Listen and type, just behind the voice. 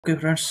Okay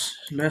friends,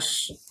 let's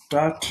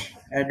start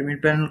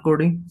admin panel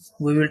coding.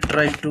 We will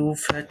try to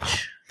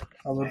fetch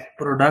our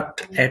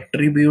product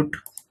attribute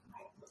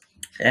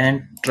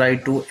and try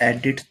to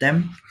edit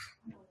them.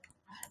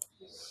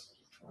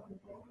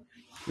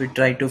 We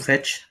try to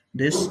fetch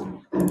this.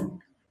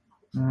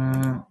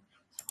 Mm,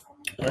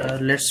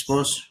 let's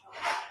suppose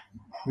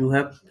you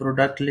have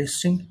product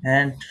listing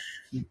and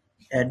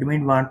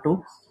admin want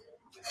to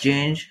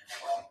change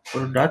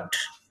product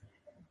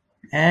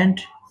and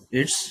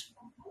its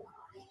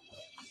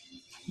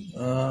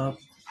uh,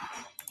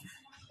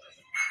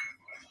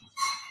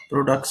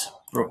 products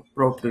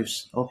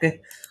properties. Okay,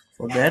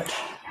 for that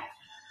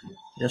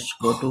just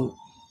go to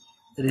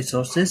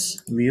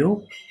resources,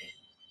 view,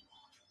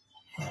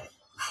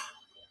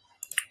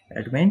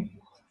 admin,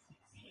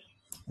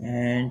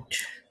 and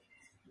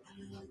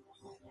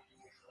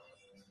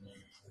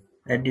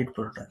edit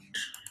product.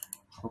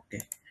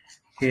 Okay,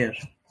 here.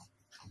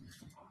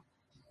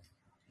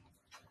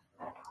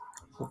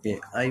 Okay,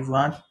 I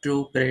want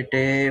to create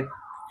a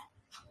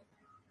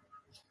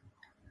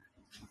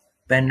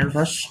panel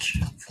first.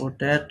 For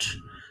that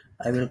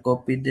I will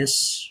copy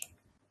this.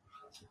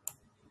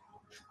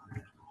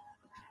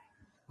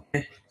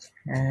 Okay,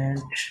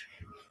 and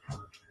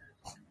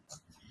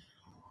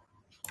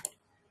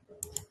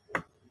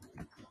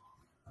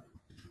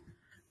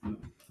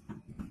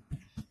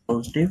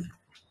positive,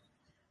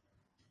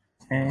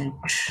 and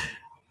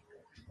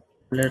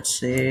let's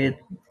say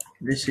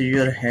this is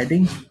your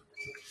heading.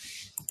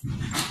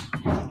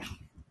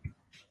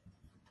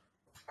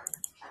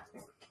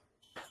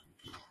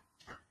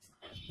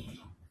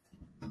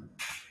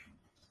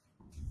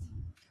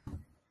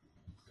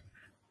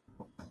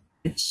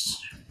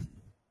 It's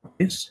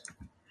this.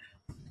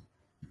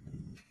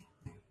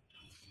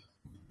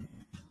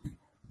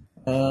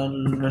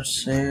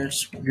 Let's say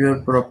it's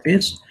your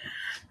properties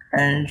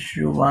and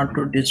you want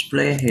to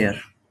display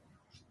here.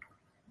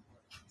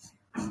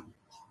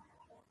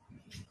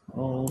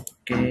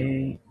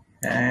 Okay,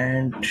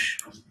 and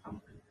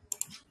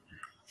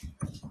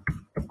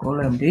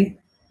column D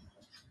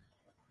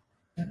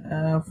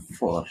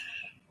 4,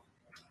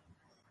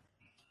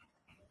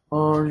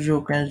 or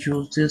you can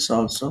use this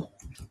also.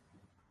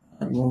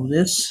 Remove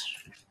this.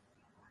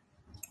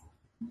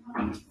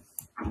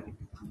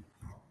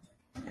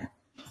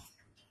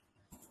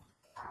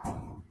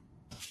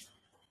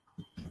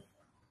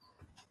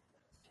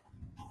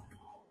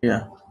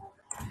 Yeah,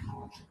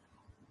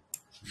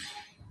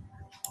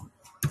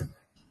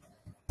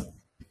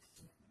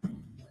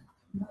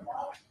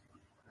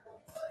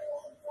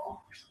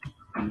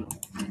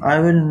 I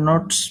will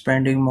not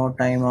spending more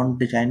time on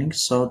designing,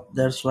 so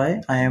that's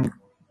why I am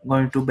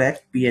going to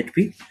back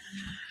PHP.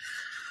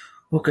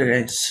 Okay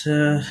guys,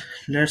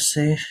 let's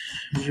say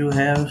you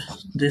have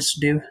this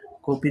div,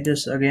 copy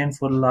this again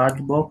for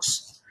large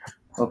box.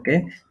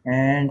 Okay,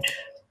 and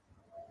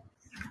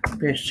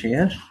paste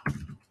here.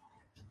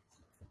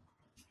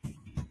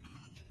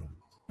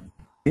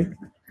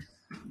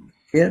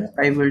 Here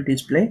I will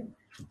display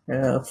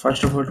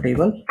first of all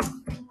table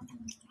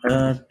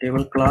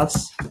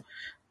class,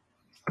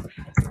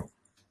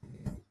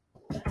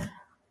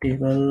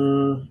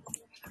 table,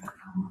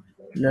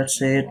 let's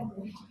say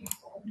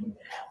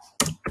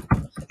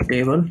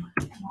table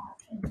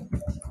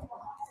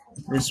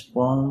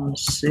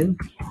responsive,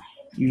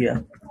 yeah,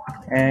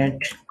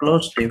 and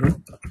close table.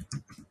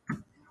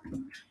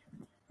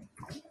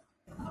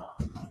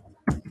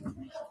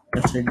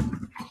 Let's say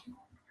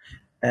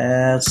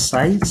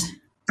size,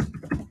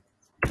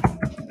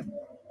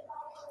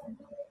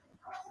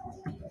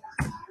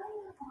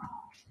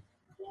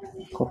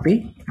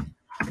 copy,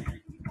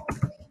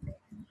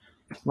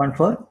 one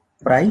for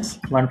price,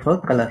 one for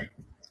color.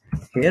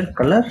 Here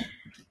color,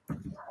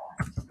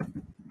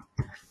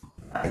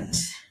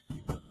 price.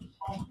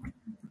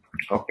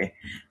 Okay,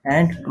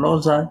 and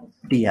close a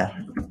tr,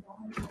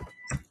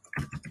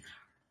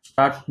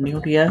 start new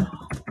tr,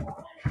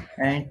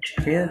 and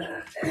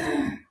here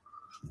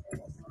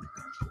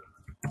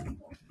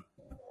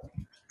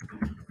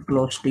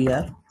close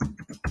tr,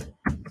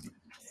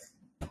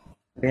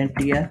 again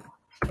tr.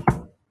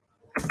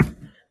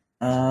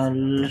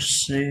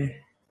 Let's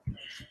say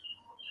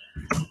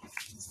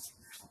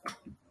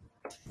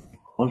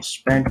all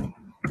spend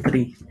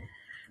 3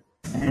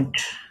 and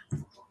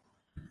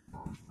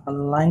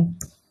align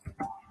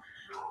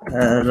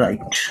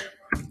right.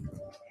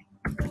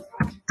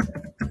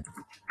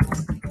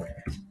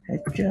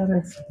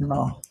 href,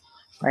 no,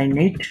 I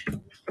need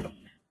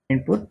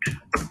input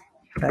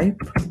type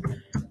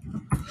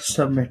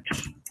submit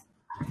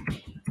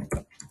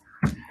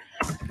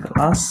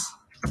class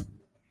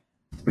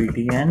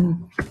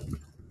btn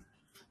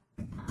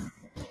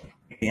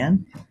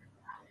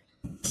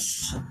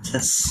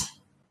success.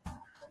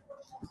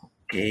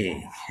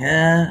 Okay,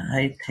 here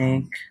I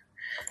think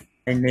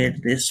I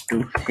need this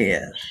to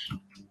here.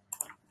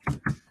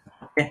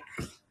 Okay,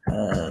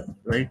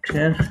 right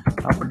here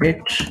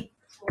update.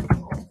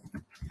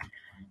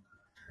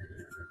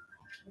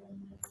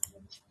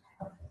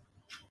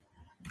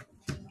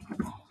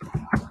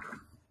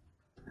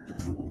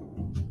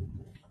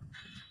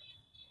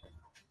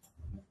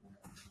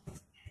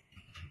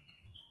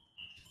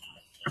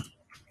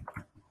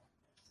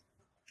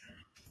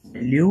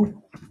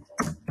 value.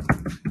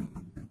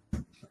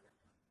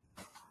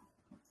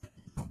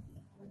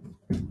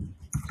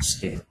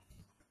 Save.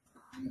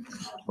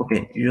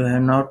 Okay, you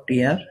have not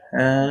here.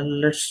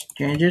 Let's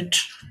change it.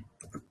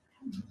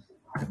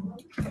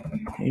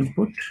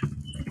 Input,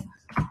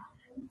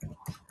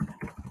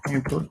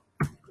 input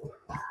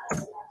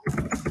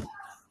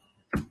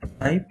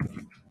type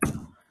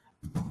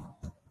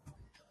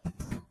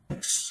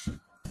X,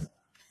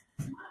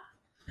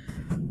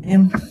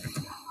 name,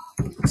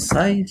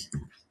 size,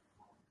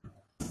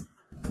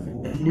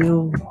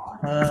 value.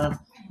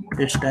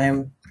 This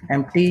time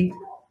empty.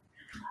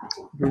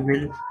 We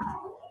will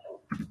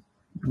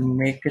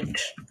make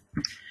it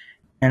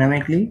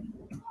dynamically.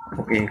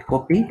 Okay,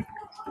 copy,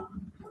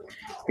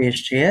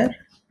 paste here,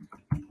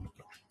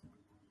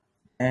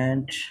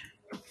 and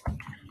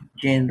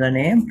change the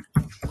name,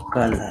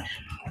 color,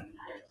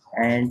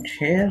 and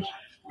here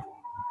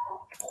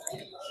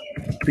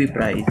p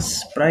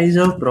price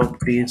of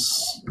properties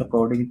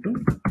according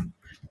to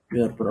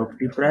your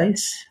property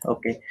price.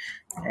 Okay,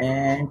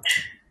 and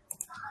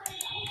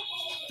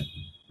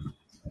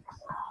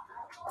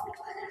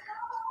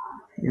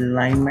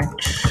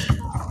alignment.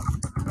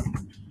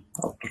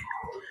 Okay,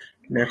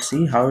 let's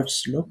see how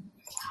it's look.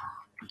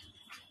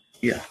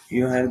 Yeah,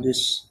 you have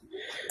this.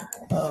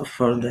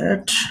 For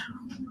that,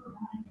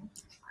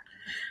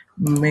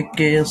 make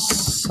a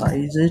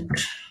size it,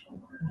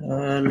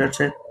 let's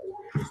say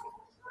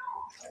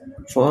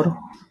for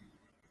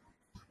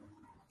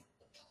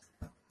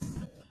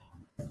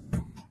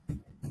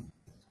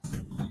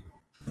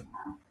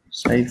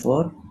size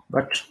 4,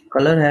 but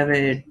color have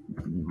a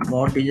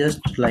more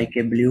digits like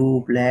a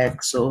blue,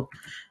 black, so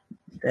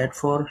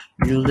therefore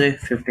use a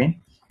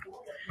 15.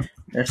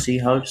 Let's see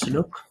how it's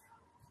look.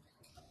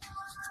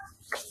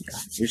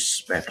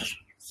 It's better.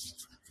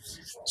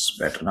 It's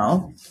better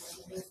now.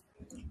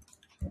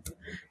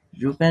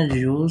 You can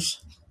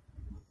use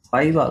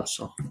 5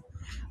 also,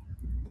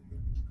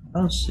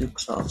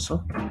 6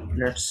 also.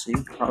 Let's see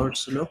how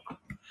it's look.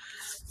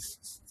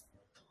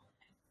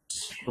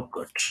 Look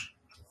good.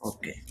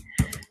 Okay,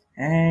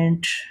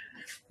 and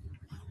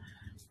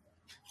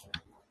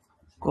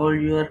call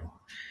your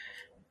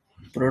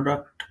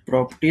product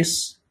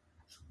properties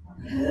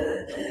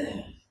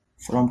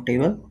from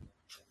table.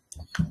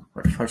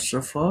 But first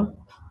of all,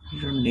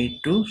 you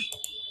need to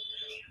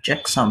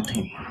check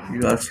something.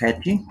 You are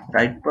fetching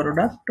right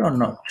product or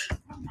not.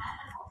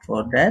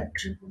 For that,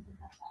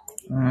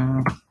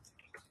 um,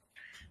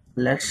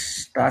 let's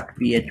start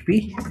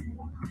PHP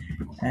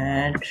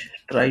and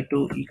try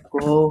to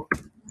echo.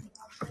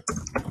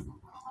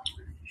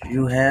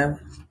 You have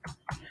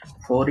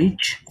for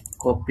each.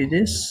 Copy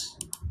this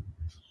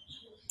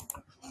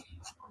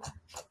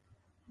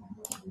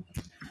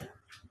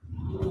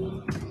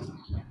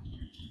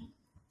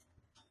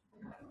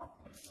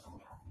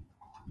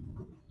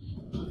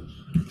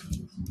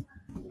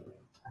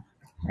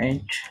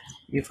and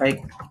if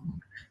I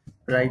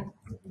try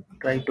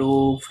try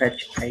to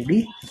fetch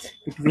ID,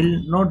 it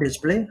will not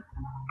display.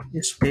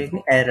 It's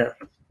taking error.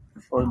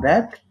 For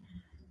that,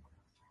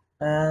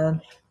 uh,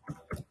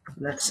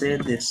 let's say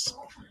this.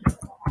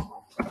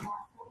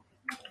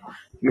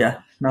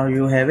 Yeah, now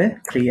you have a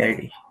 3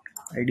 ID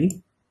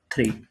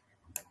 3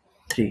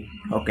 3.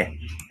 Okay,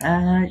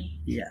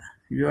 yeah,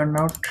 you are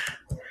not,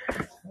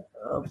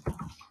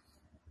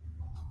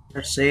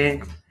 let's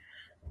say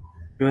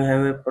you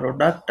have a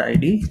product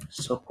ID,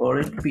 so call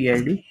it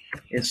PID.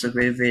 It's a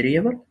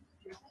variable.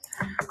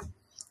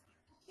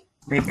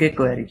 Make a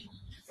query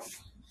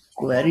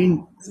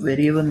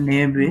variable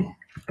name be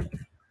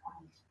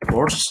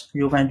course.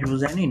 You can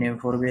choose any name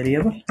for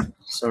variable,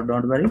 so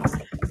don't worry.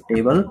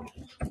 Table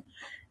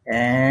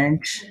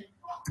and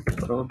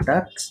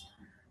products.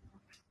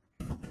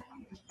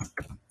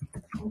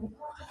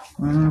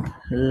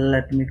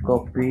 Let me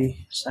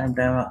copy.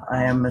 Sometimes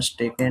I am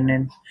mistaken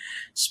in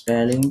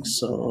spelling,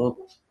 so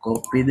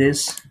copy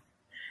this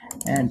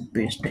and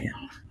paste here.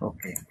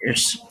 Okay,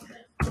 it's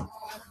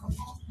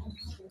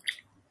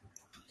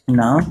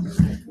now.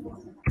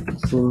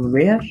 So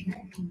where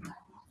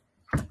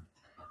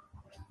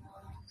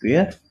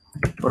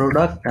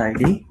product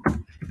ID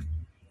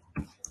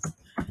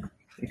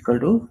equal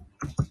to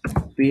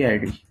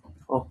PID.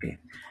 Okay,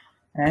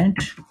 and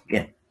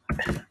get.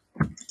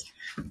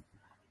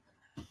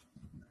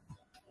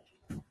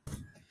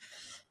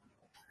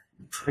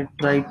 If I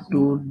try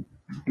to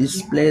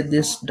display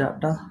this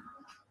data,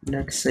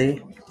 let's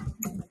say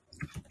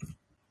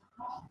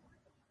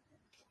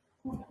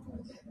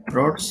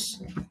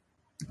roads,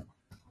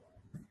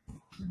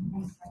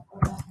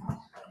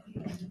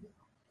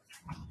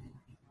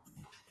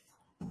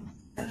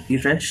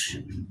 refresh,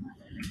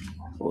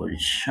 or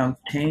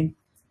something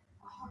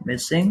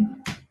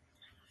missing.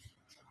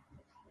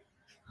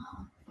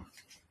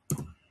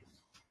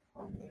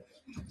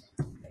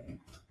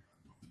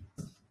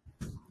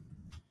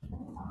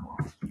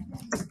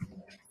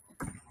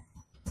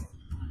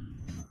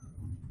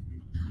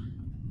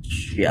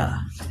 Yeah,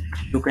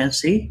 you can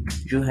see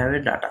you have a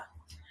data.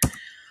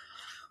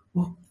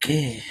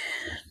 Okay,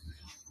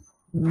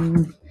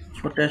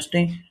 for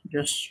testing.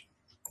 Just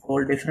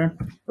all different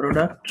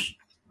products.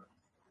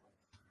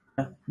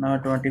 Now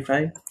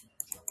 25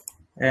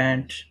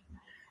 and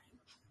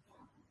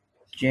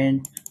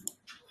change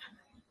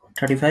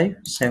 35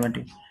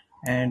 70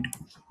 and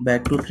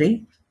back to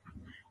 3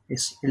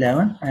 is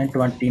 11 and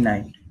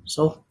 29,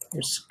 so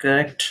it's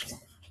correct,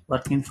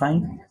 working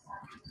fine.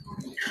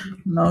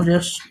 Now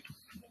just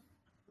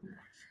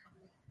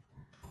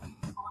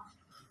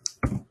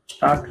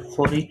start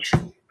for each.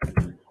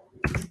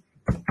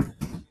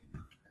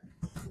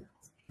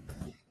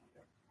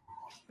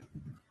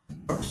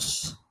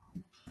 Let's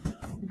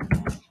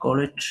call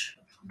it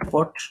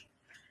pot.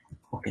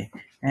 Okay,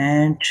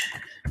 and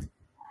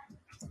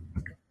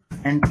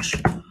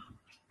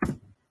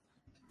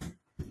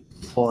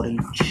for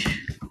each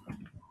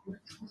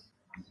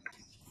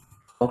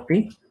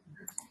copy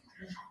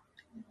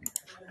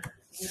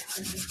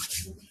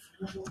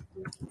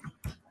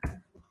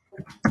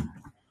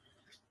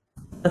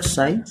the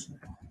size,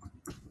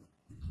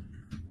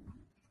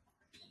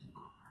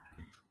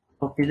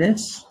 copy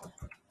this,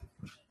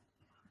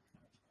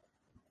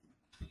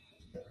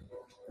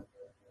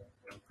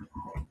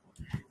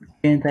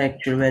 change the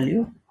actual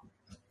value,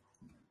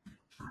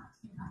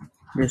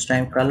 this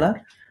time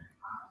color,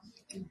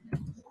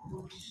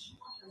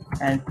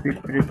 and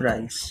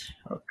price.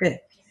 Okay,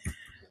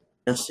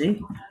 let's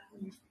see.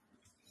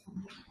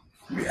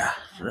 Yeah,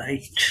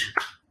 right.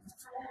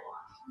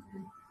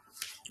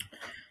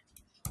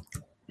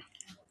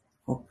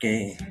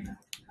 Okay,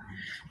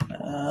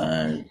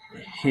 uh,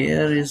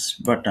 here is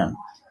button.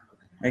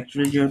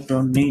 Actually you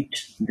don't need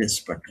this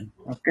button.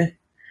 Okay,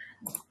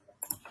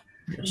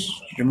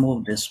 just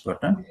remove this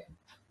button.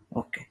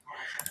 Okay,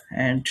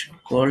 and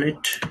call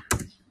it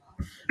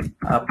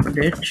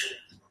update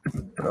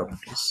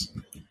properties.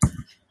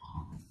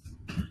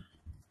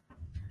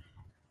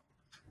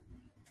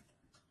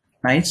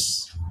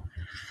 Nice.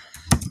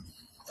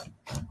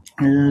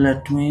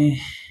 Let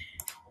me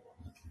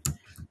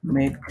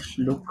make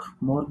look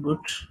more good.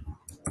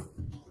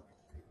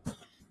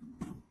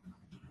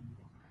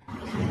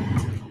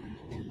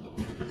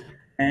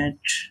 And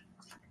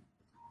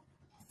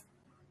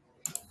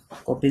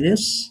copy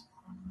this,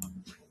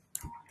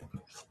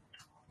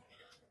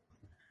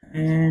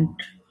 and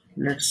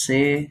let's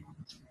say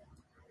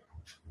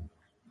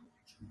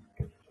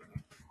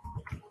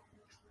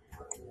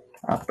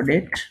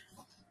update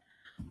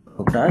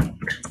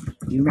product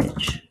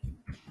image.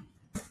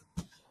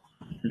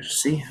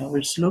 Let's see how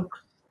it's look.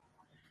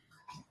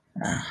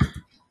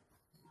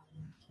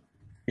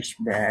 It's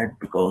bad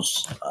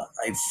because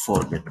I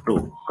forget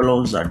to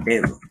close the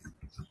div.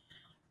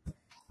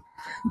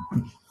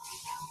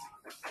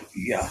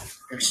 Yeah,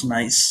 it's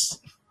nice.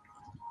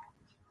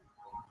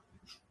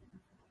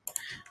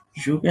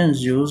 You can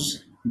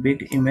use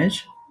big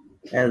image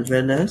as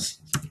well as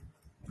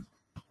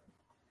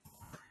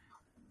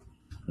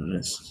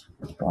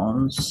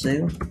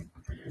responsive.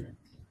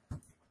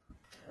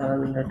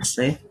 Let's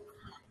say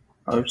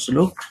how it's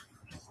look.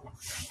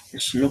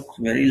 It's look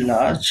very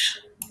large.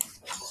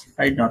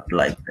 I not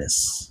like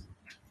this.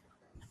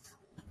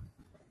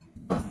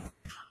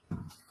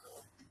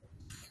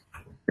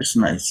 It's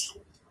nice.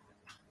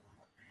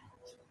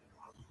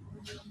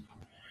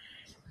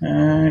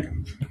 Uh,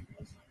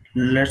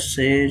 let's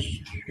say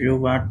you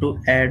want to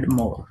add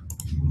more.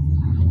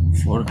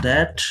 For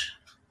that,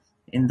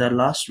 in the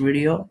last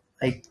video,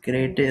 I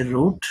create a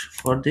route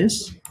for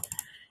this.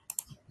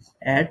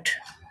 Add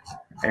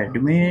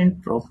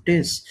admin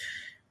properties.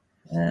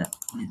 Uh,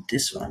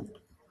 this one.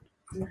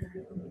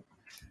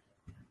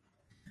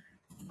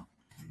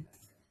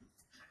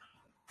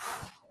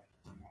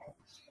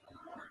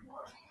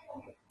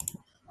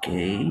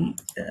 Okay.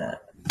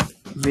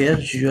 Where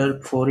your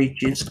for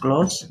each is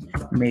close,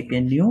 make a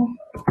new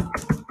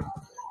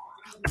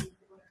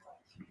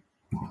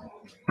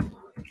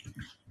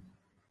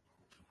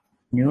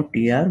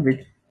tr with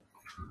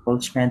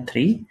full span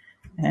 3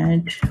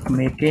 and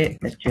make a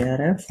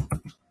href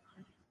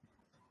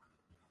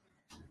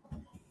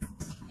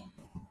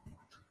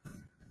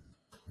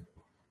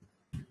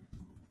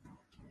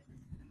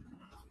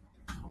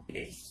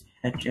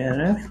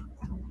href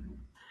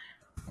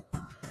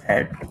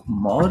add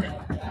more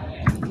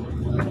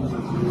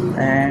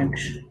and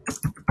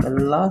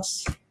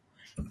class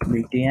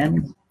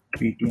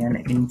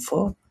btn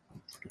info.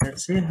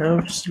 Let's see how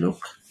it's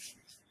look.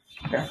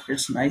 That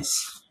is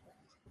nice.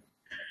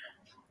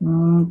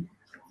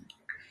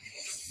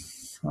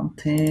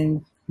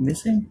 Something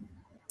missing.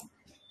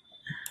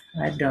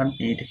 I don't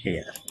need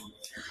here.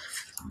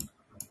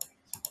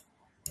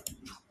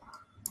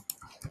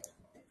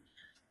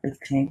 I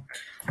think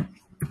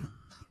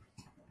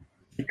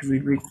it will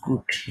be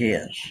good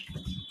here.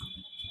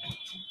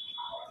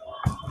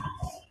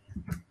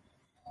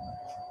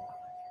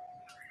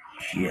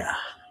 Yeah,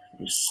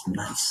 it's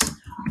nice.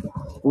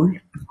 Cool.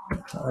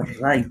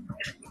 Right.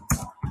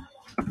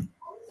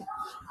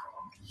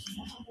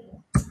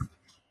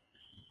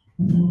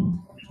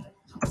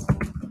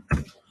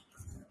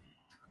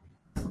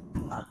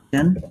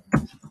 Then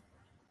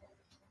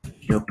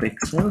your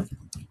pixel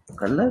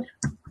color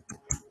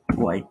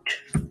white.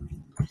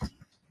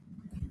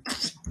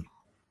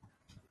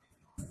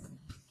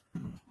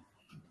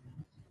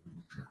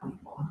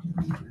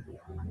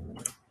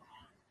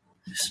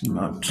 It's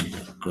not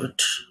good.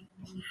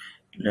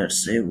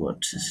 Let's say what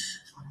is.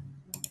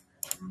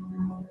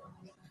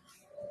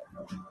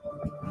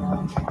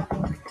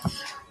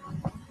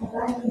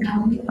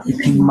 I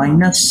think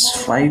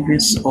 -5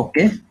 is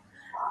okay.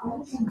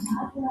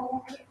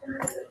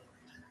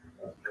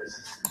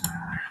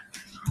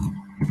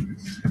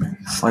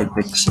 5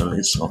 pixel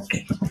is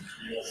okay.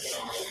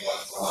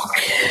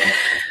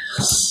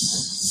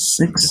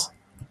 6.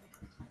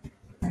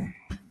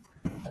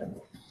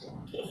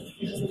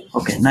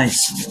 Okay, nice.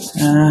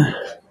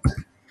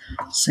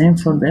 Same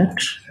for that.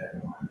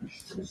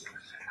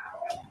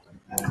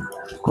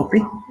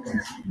 Copy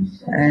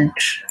and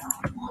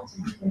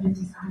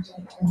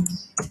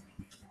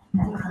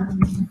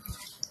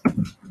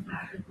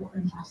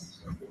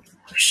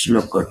it's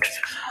look good.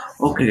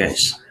 Okay,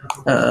 guys.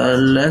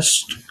 Let's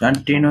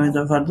continue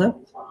the further.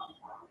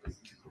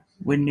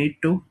 We need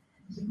to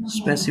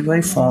specify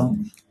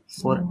form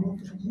for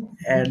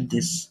add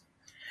this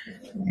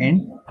in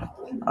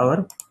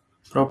our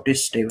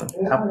properties table.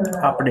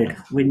 Update.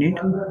 We need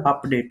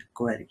update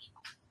query.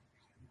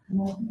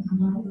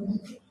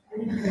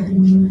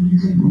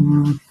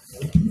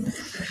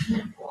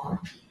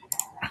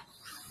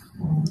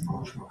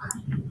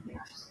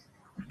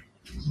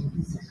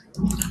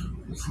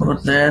 For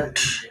that,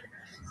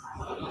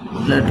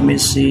 let me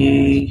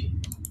see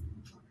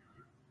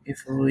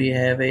if we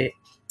have a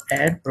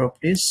add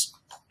properties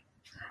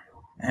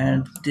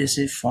and this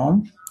is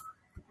form.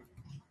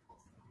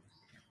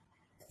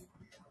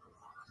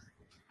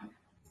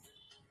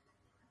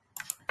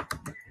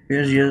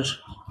 Here's your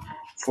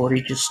for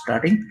each is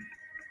starting.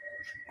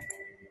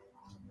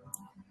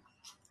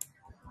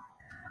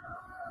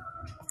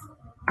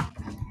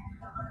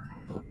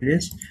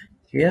 This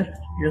here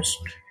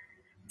just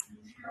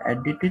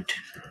edit it,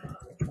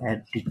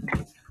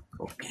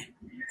 okay,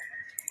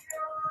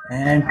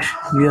 and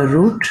your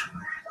root.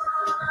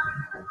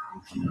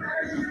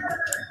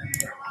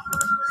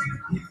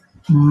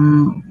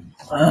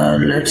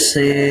 Let's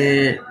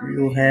say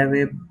you have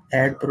a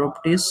add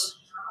properties.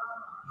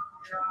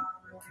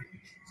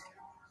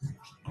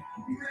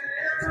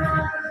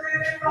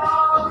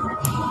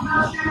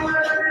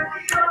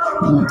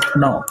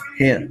 No,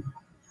 here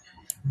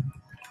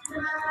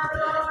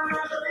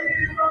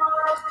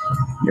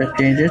just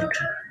change it,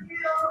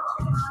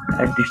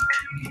 edit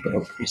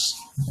properties,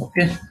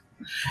 okay,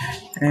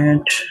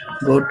 and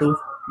go to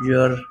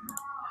your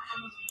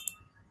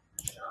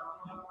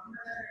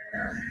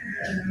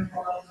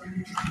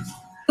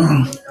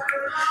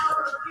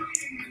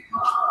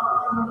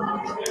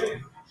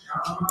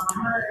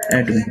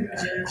admin.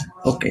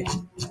 Okay,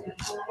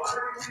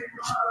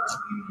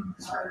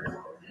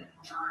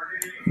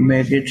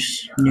 made it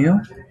new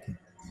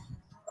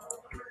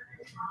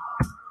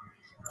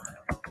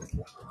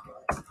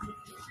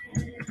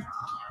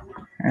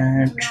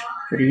and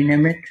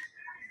rename it,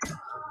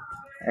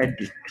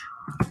 edit.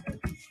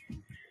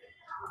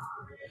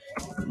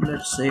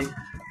 Let's say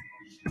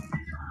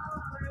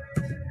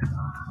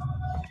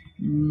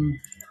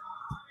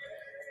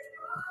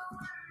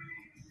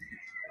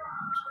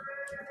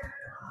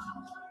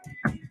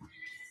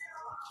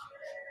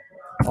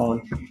all.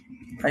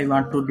 I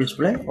want to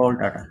display all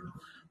data.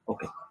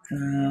 Okay,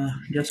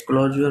 just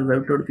close your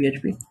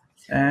web.php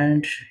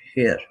and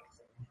here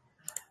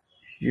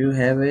you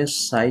have a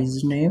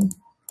size name,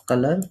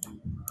 color,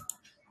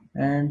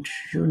 and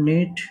you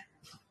need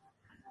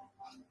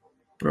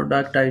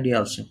product ID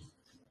also.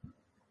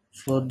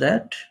 For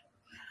that,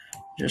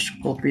 just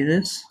copy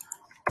this,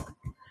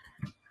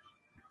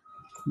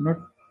 not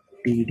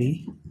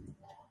td,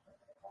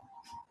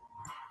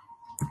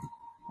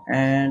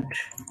 and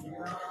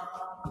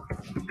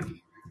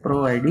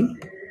pro ID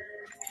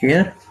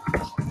here,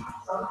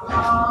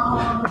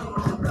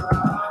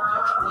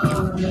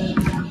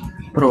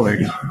 pro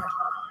ID.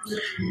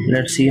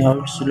 Let's see how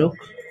it's look.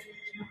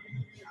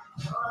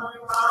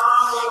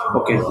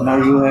 Okay, now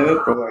you have a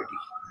pro ID.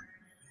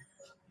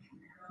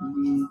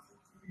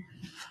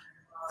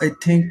 I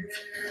think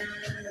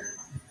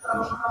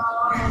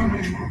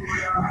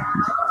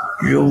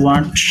you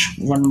want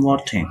one more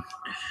thing.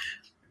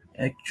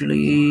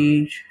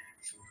 Actually,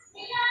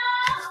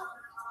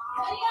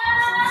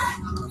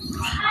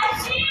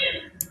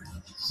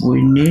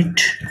 we need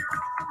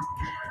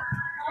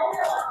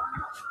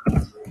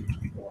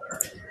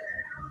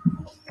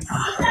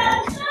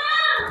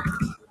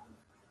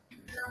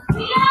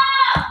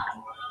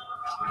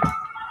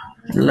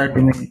let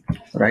me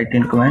write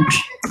in comments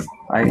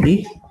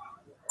ID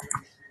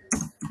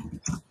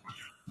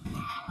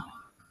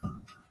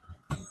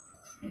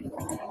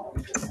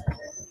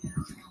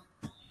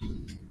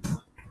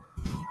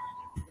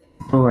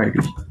pro ID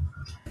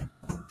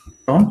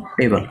from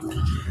table.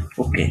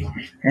 Okay,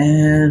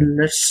 and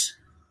let's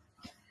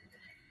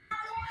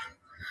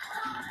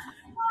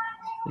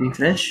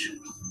refresh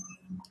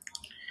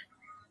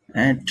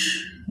and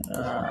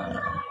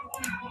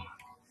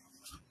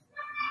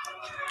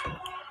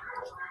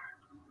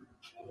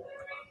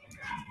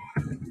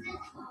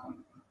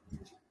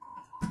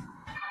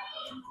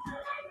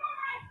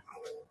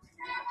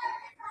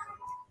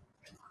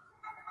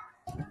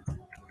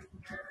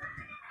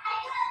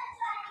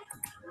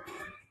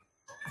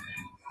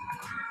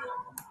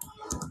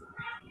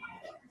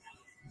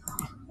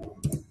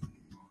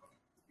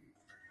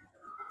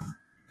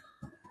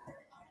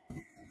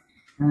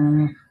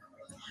mm,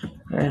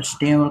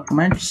 HTML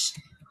comments.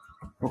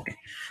 Okay.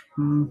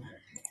 Mm,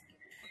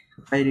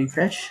 if I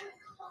refresh,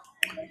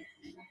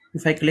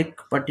 if I click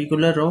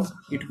particular row,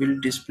 it will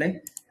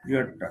display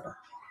your data.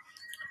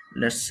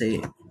 Let's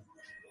say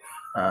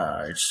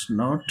it's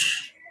not.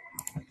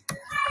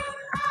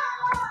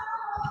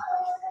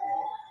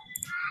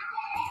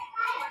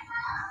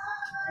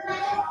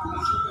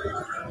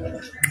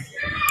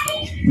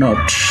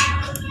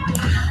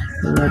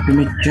 Let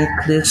me check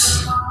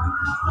this.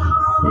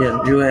 Here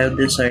you have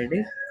this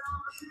ID,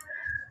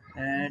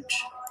 and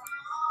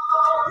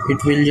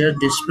it will just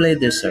display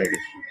this ID.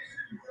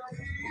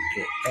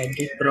 Okay,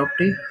 edit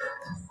property,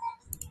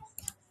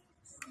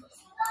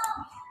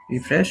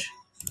 refresh,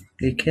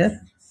 click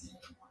here,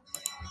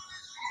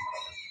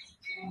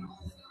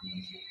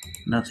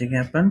 nothing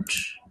happened.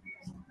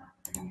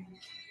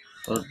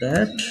 For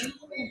that,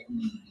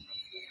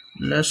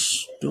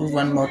 let's do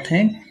one more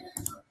thing.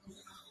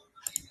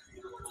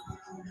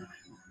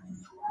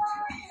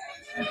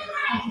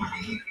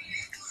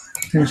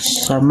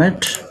 This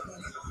submit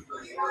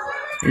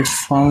is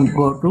found,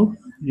 go to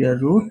your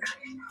root,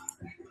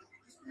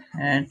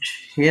 and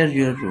here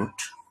your root.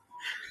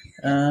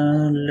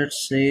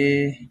 Let's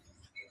say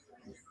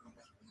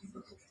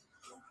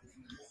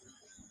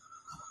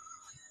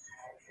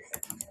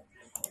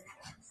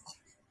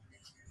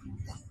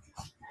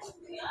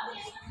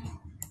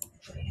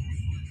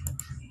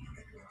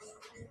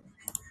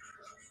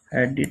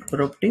edit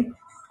property.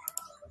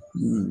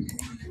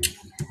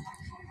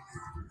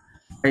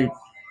 I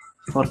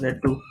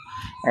forget to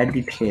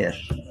edit here.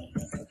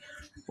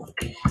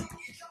 Okay,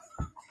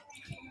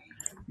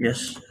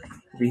 yes,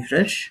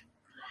 refresh.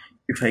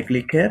 If I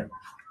click here,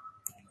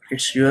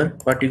 it's your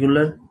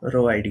particular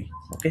row ID.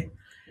 Okay,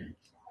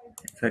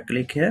 if I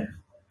click here,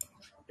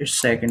 it's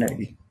second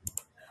ID.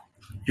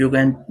 You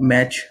can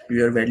match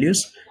your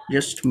values,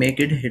 just make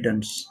it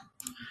hidden.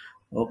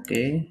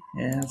 Okay,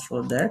 and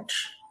for that,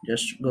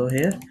 just go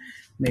here,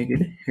 make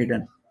it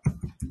hidden.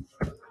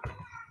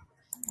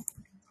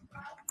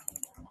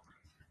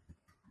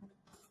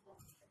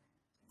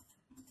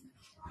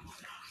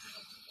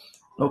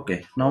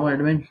 Okay, now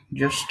admin,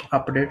 just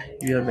update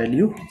your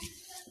value.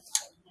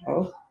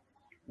 Oh,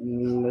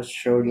 let's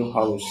show you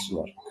how it's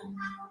work.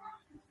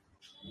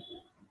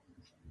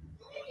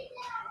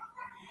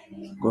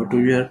 Go to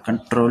your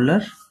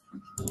controller.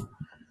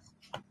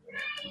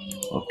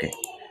 Okay,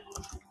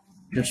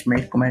 just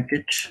make comment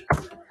it.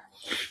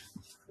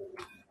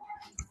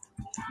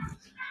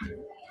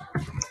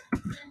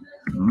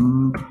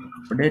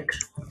 Update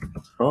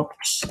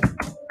props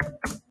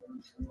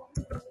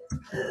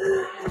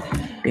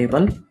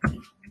table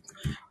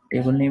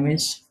name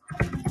is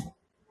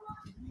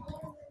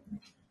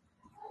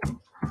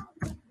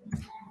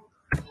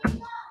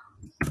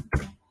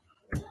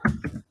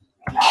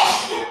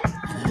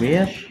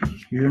where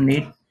you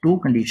need two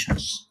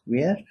conditions,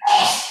 where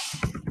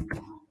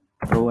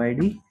row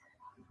ID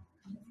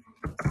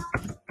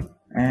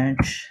and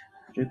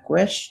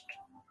request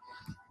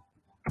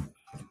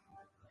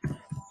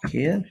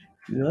here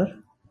your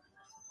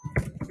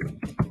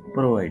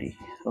pro ID.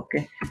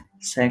 Okay,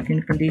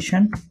 second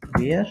condition,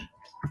 where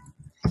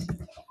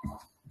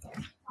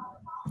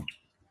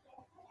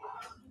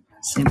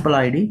simple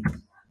ID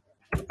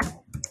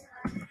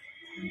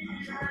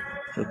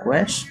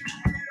request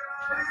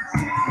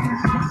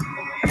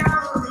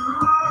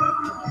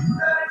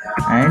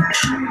and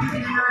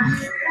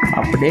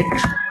update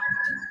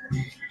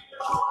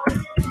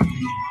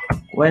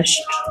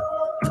request.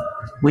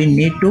 We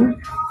need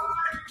to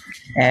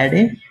add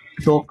a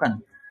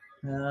token.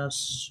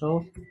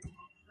 So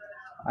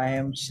I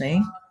am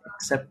saying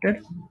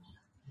accepted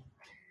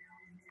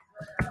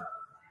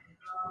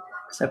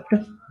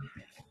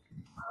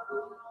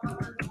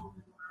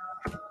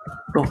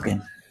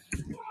token.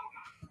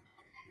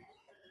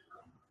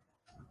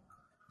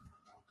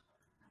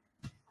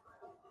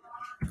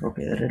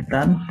 Okay,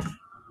 return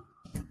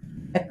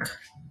back.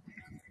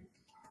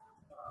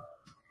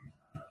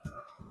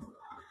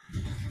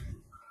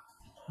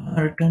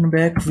 Return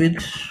back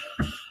with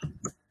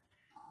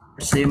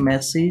same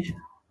message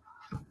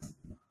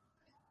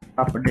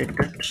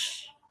updated.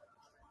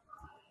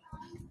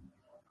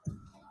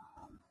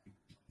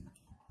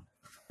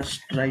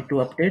 Just try to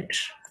update.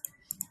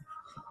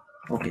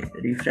 Okay,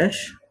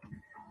 refresh.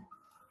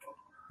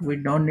 We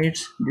don't need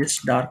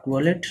this dark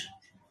wallet.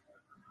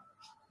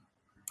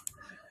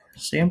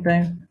 Same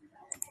time,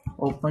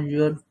 open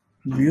your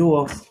view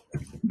of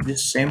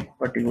this same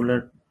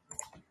particular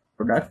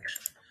product.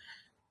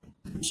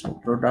 So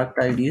product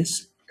ID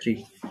is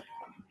 3.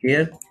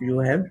 Here you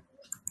have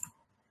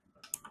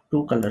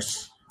two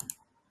colors,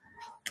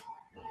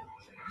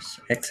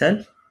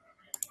 XL,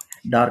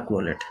 dark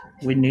wallet.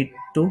 We need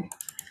to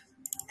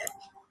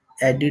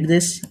edit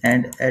this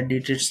and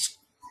edit its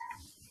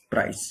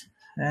price.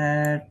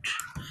 And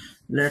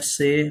let's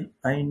say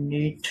I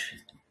need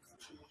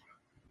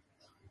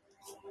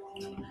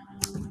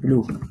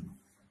blue.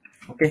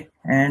 Okay,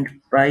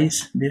 and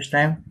price this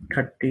time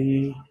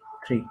 33.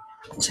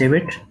 Save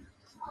it.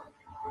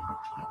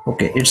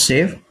 Okay, it's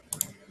saved.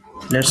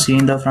 Let's see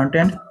in the front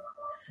end.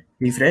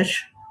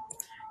 Refresh.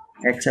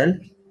 Excel.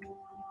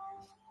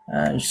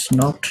 It's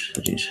not.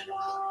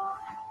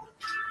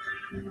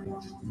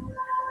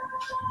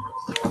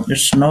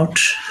 It's not.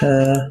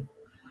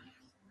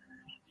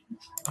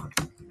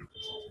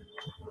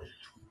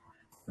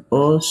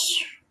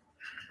 Suppose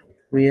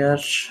we are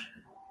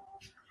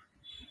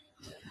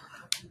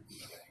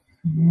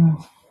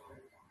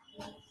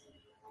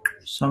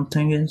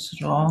something is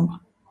wrong.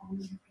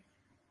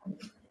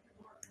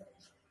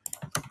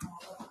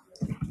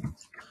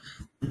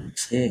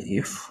 Say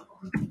if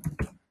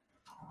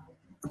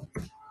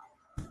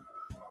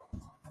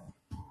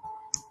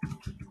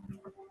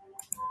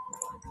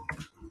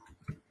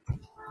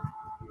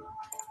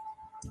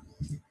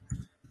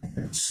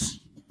it's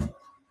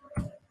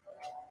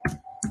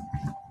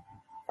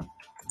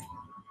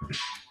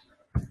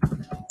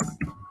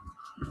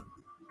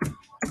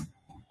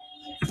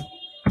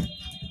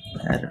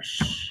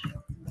errors.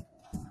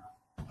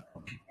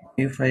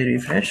 If I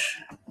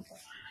refresh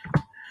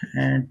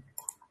and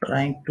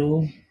trying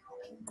to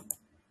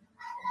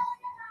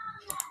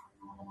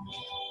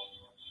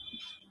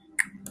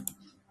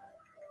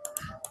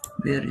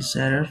where is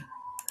error?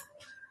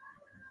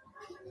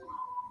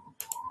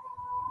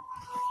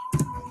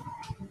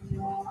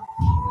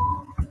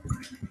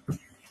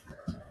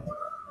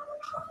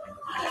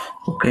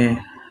 Okay,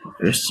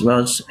 it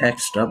was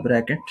extra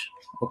bracket.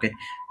 Okay,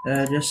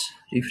 just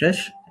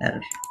refresh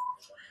error.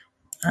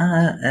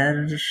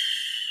 Error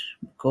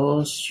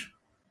because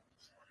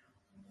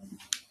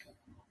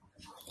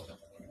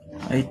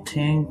I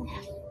think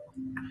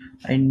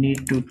I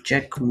need to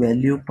check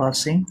value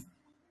passing.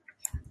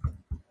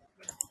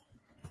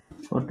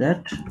 For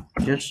that,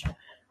 just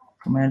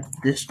comment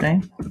this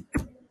time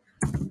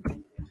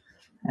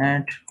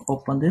and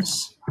open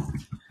this.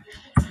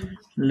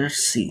 Let's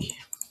see.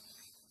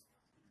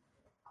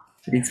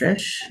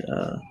 Refresh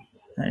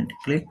and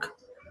click.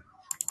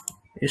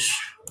 Is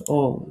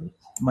oh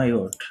my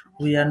god,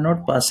 we are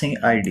not passing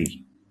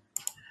ID.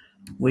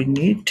 We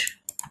need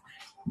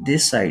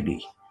this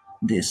ID.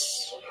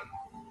 This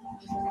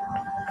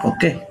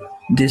okay.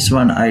 This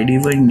one ID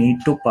we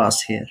need to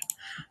pass here.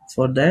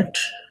 For that,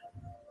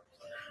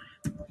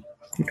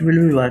 it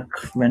will be work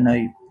when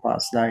I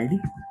pass the ID.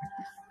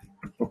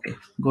 Okay,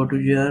 go to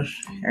your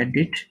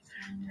edit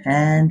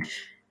and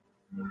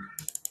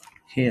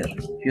here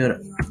your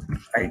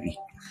ID.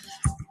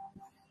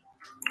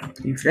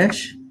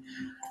 Refresh.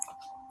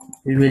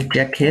 We will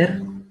check here.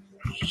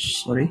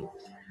 Sorry.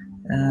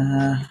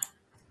 Uh,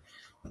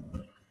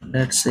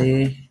 let's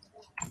say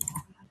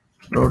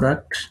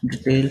product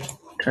detail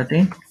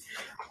 13.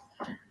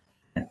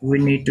 We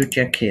need to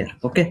check here.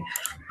 Okay.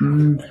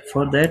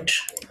 For that,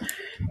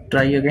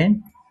 try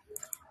again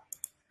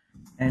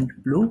and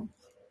blue.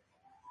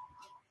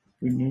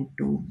 We need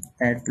to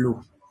add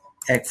blue.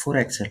 Egg for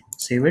Excel.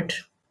 Save it.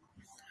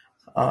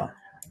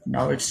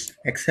 Now it's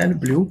Excel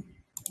blue.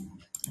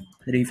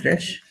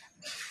 Refresh.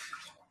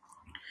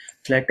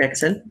 Select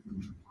Excel.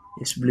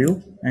 It's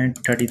blue and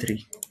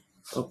 33.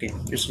 Okay,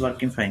 it's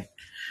working fine.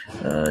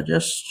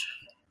 Just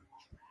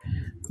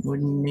we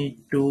need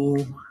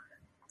to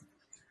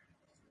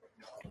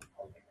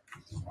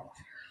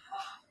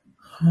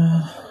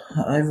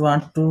I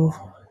want to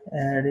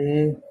add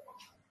a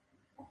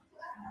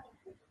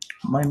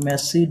my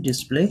messy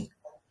display.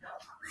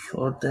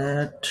 For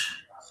that,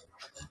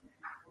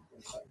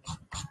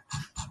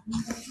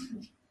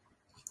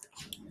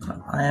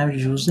 I am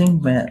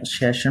using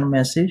session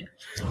message.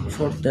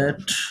 For that,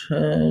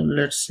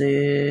 let's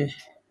say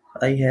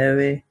I have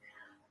a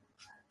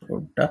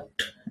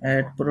product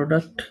add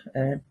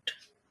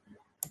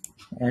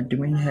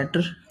admin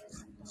header.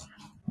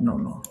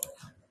 No,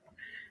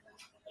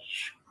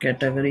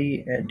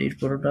 category edit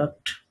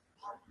product.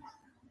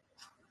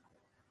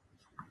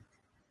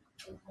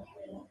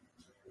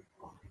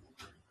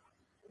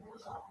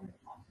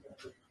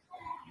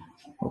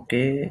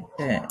 Okay,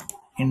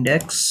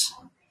 index.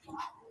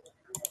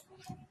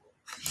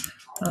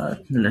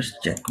 Let's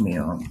check me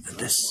on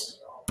this.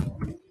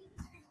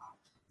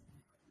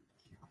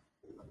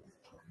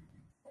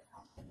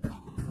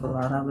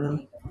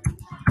 Laravel,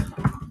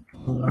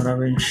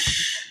 Laravel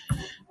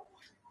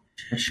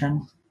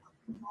session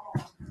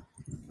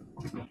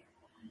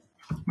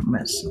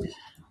message.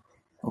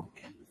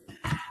 Okay,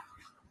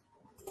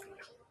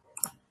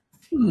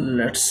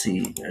 let's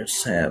see.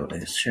 Let's have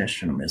a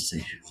session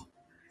message.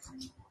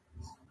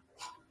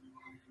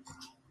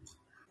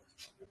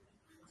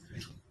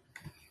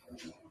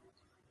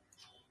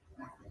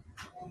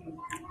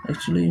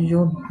 Actually,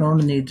 you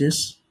don't need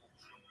this.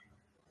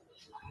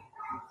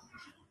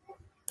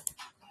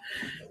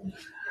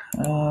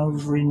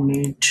 We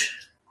need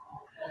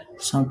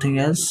something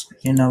else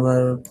in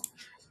our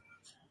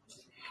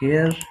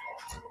here.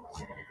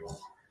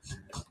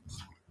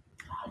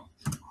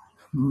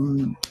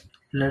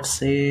 Let's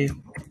say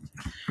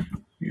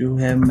you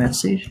have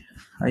message.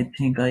 I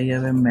think I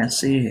have a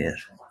message here.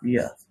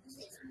 Yeah,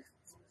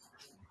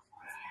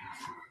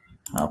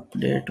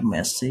 update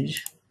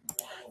message.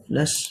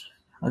 Let's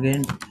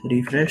again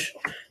refresh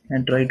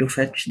and try to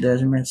fetch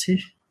the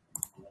message.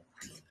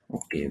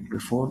 Okay,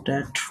 before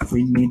that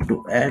we need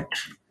to add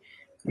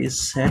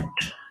is set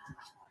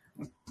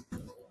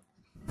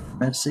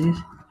message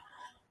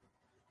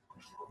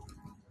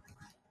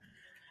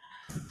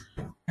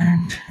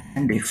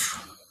and if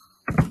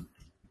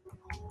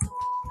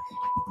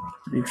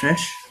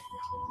refresh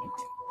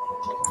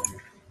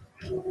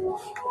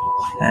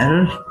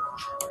error.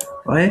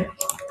 Why?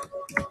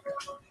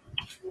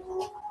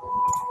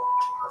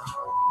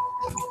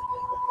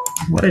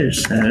 Why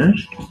is error?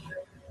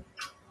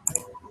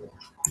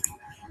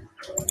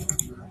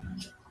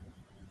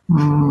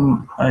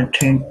 I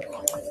think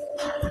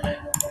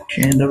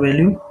change the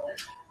value.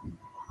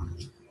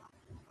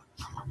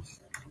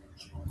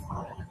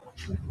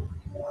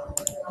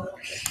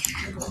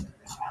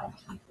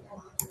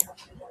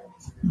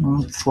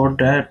 For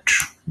that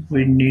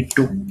we need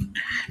to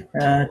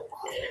uh,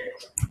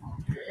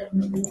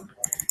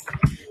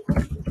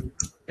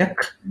 check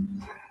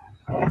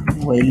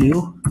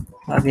value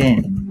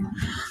again.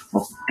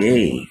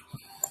 Okay,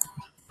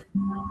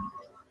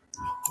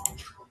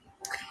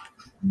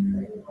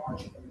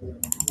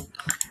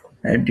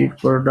 edit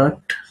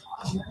product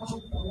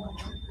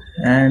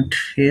and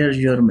here's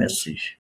your message.